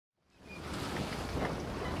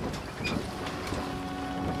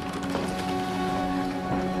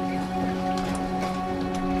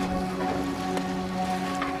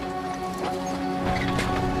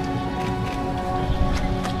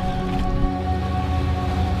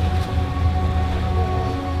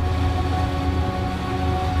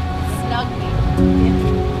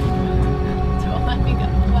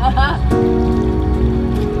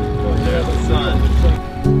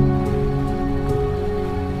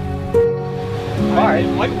hard.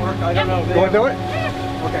 It might work, I don't know. You want to do it?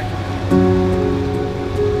 Okay.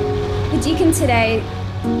 The deacon today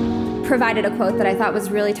provided a quote that I thought was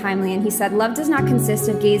really timely, and he said, "Love does not consist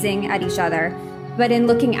of gazing at each other, but in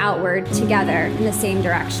looking outward together in the same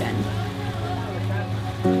direction."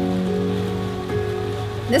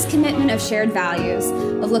 This commitment of shared values,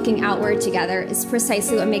 of looking outward together, is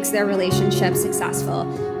precisely what makes their relationship successful,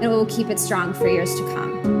 and it will keep it strong for years to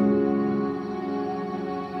come.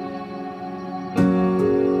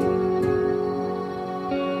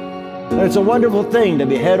 And it's a wonderful thing to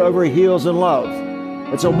be head over heels in love.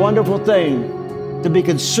 It's a wonderful thing to be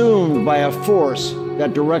consumed by a force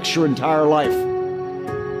that directs your entire life.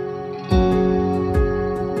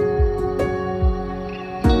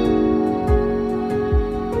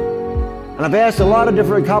 And I've asked a lot of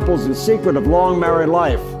different couples the secret of long married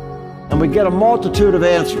life, and we get a multitude of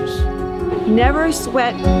answers. Never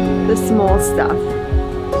sweat the small stuff,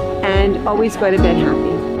 and always go to bed happy.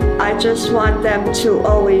 I just want them to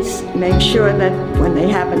always make sure that when they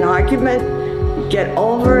have an argument, get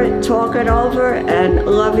over it, talk it over, and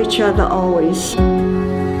love each other always.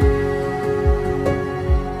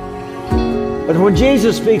 But when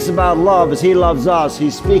Jesus speaks about love as he loves us,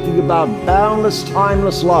 he's speaking about boundless,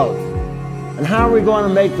 timeless love. And how are we going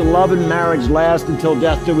to make the love in marriage last until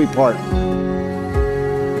death do we part?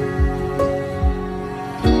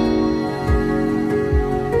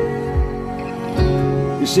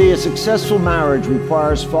 You see, a successful marriage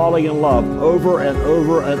requires falling in love over and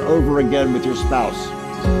over and over again with your spouse.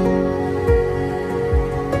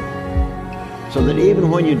 So that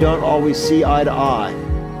even when you don't always see eye to eye,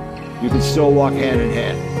 you can still walk hand in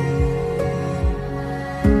hand.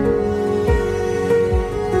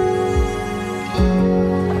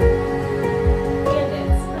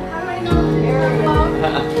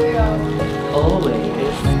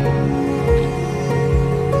 Always.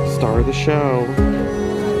 Star of the show.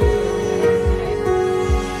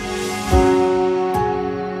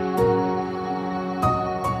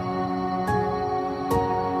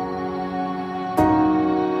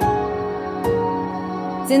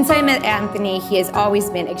 Since I met Anthony, he has always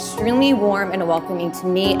been extremely warm and welcoming to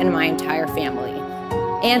me and my entire family.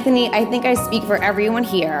 Anthony, I think I speak for everyone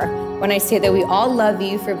here when I say that we all love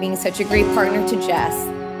you for being such a great partner to Jess,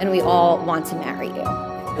 and we all want to marry you.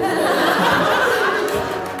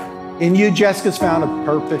 In you, Jessica's found a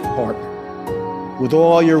perfect partner. With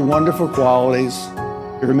all your wonderful qualities,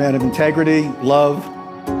 you're a man of integrity, love,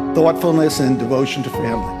 thoughtfulness, and devotion to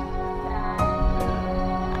family.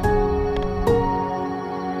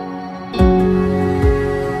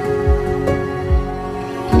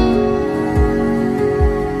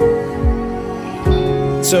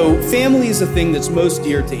 So family is the thing that's most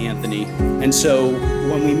dear to Anthony. And so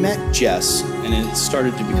when we met Jess and it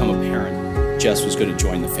started to become apparent Jess was going to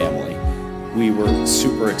join the family, we were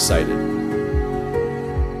super excited.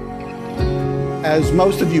 As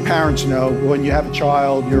most of you parents know, when you have a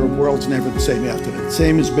child, your world's never the same after that.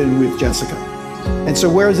 Same has been with Jessica. And so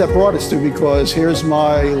where has that brought us to? Because here's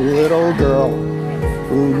my little girl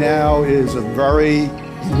who now is a very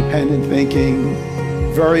independent thinking,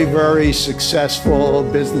 very, very successful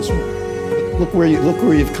businesswoman. Look where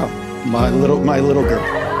you've come, my little girl.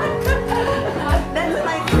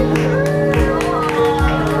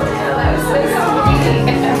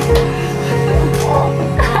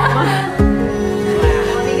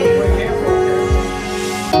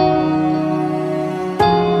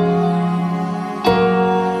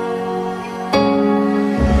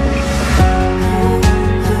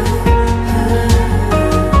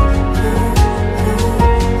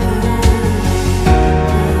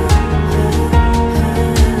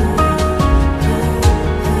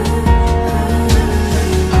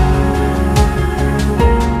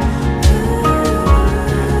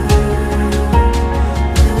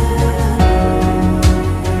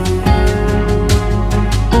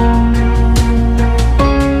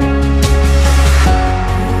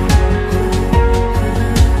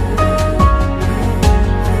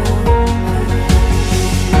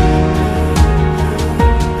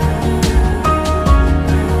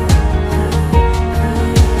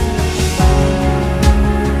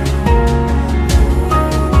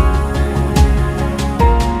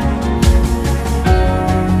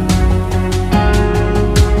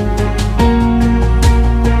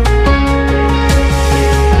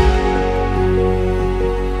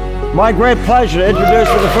 My great pleasure to introduce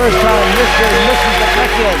for the first time Mr. and Mrs.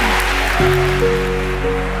 McLaughlin.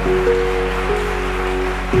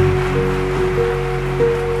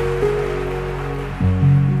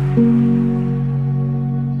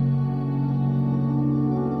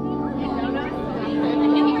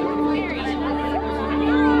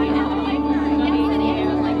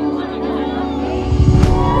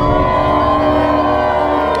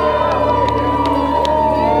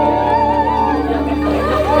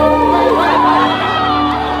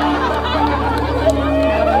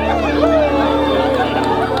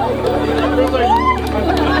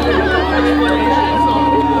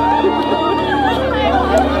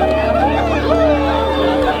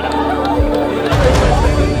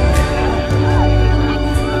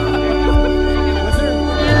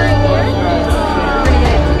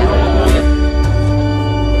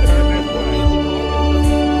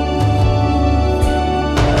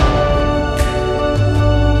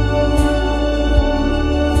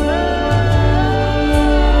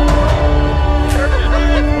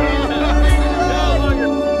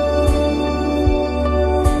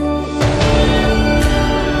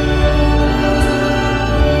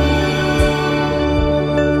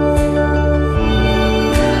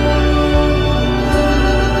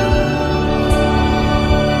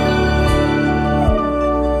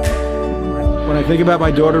 think about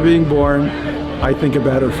my daughter being born, I think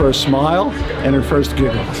about her first smile and her first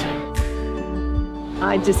giggles.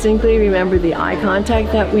 I distinctly remember the eye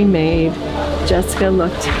contact that we made. Jessica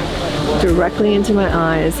looked directly into my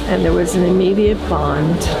eyes, and there was an immediate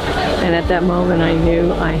bond. And at that moment, I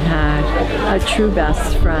knew I had a true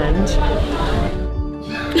best friend.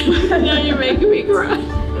 Now you're making me cry.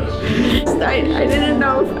 I didn't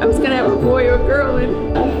know if I was going to have a boy or a girl,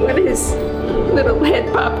 and when his little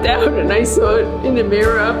head popped out and I saw it in the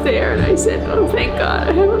mirror up there, and I said, oh, thank God,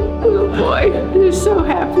 I have a little boy. I was so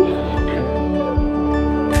happy.